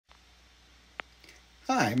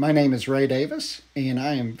Hi, my name is Ray Davis, and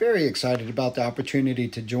I am very excited about the opportunity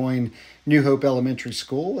to join New Hope Elementary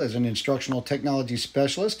School as an instructional technology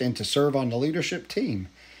specialist and to serve on the leadership team.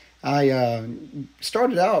 I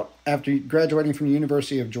started out after graduating from the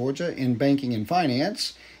University of Georgia in banking and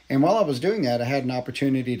finance, and while I was doing that, I had an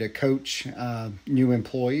opportunity to coach new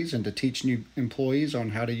employees and to teach new employees on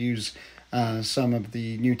how to use some of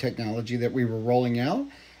the new technology that we were rolling out.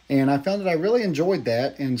 And I found that I really enjoyed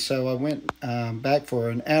that, and so I went back for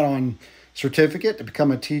an add-on certificate to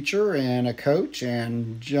become a teacher and a coach,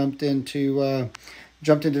 and jumped into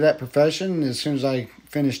that profession as soon as I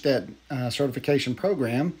finished that certification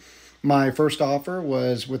program. My first offer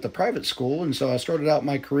was with a private school, and so I started out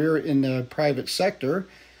my career in the private sector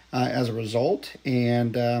as a result,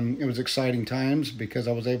 and it was exciting times because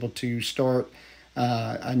I was able to start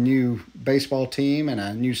a new baseball team and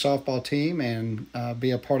a new softball team and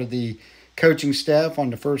be a part of the coaching staff on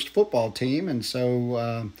the first football team. And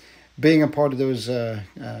so being a part of those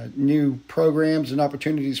new programs and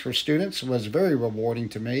opportunities for students was very rewarding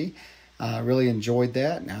to me. I really enjoyed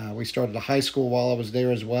that. We started a high school while I was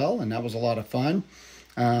there as well, and that was a lot of fun.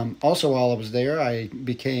 Also, while I was there, I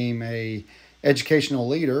became a educational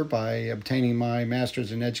leader by obtaining my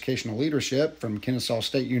master's in educational leadership from Kennesaw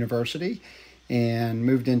State University, and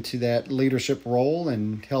moved into that leadership role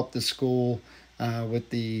and helped the school with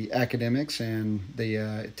the academics and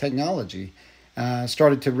the technology.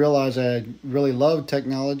 Started to realize I really loved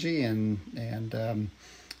technology and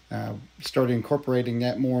started incorporating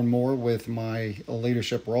that more and more with my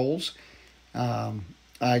leadership roles.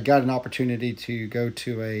 I got an opportunity to go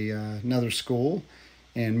to another school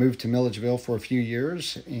and moved to Milledgeville for a few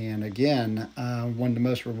years. And again, one of the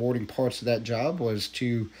most rewarding parts of that job was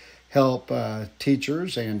to help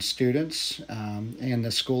teachers and students and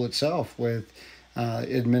the school itself with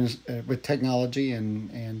with technology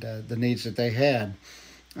and the needs that they had.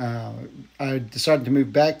 I decided to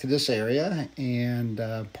move back to this area, and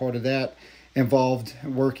part of that involved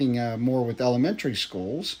working more with elementary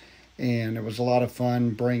schools. And it was a lot of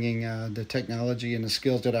fun bringing the technology and the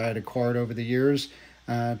skills that I had acquired over the years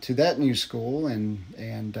to that new school,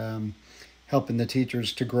 and helping the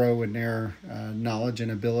teachers to grow in their knowledge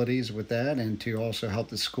and abilities with that, and to also help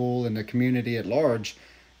the school and the community at large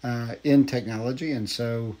in technology. And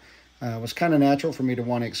so it was kind of natural for me to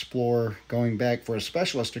want to explore going back for a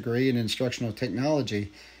specialist degree in instructional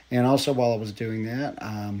technology. And also while I was doing that,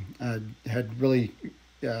 I had really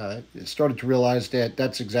started to realize that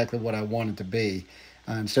that's exactly what I wanted to be.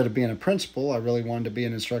 Instead of being a principal, I really wanted to be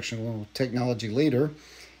an instructional technology leader.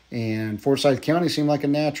 And Forsyth County seemed like a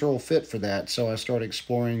natural fit for that. So I started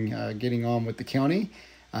exploring getting on with the county.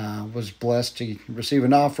 Was blessed to receive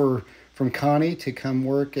an offer from Connie to come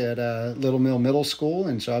work at Little Mill Middle School.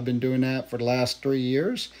 And so I've been doing that for the last 3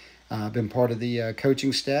 years. I've been part of the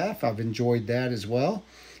coaching staff. I've enjoyed that as well.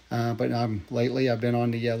 But lately I've been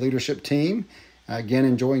on the leadership team. Again,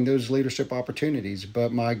 enjoying those leadership opportunities.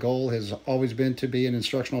 But my goal has always been to be an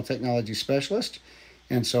instructional technology specialist.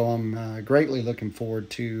 And so I'm greatly looking forward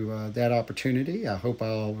to that opportunity. I hope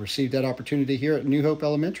I'll receive that opportunity here at New Hope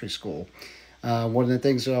Elementary School. One of the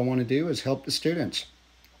things that I want to do is help the students.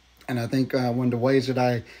 And I think one of the ways that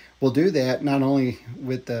I will do that, not only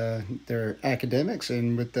with their academics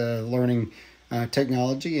and with the learning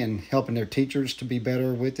technology and helping their teachers to be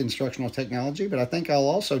better with instructional technology, but I think I'll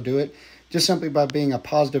also do it just simply by being a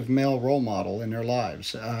positive male role model in their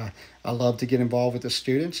lives. I love to get involved with the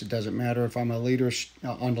students. It doesn't matter if I'm a leader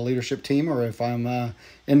on the leadership team or if I'm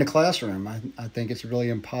in the classroom. I think it's really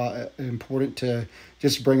important to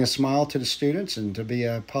just bring a smile to the students and to be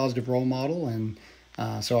a positive role model. And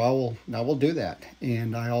so I will do that.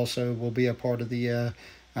 And I also will be a part of the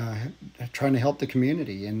trying to help the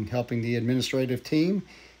community and helping the administrative team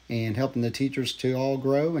and helping the teachers to all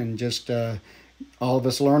grow, and just all of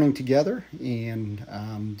us learning together, and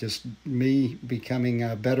just me becoming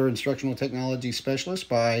a better instructional technology specialist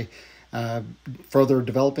by further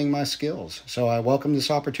developing my skills. So I welcome this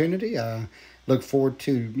opportunity. Look forward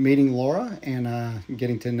to meeting Laura and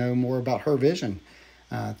getting to know more about her vision.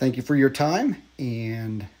 Thank you for your time,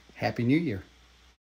 and Happy New Year.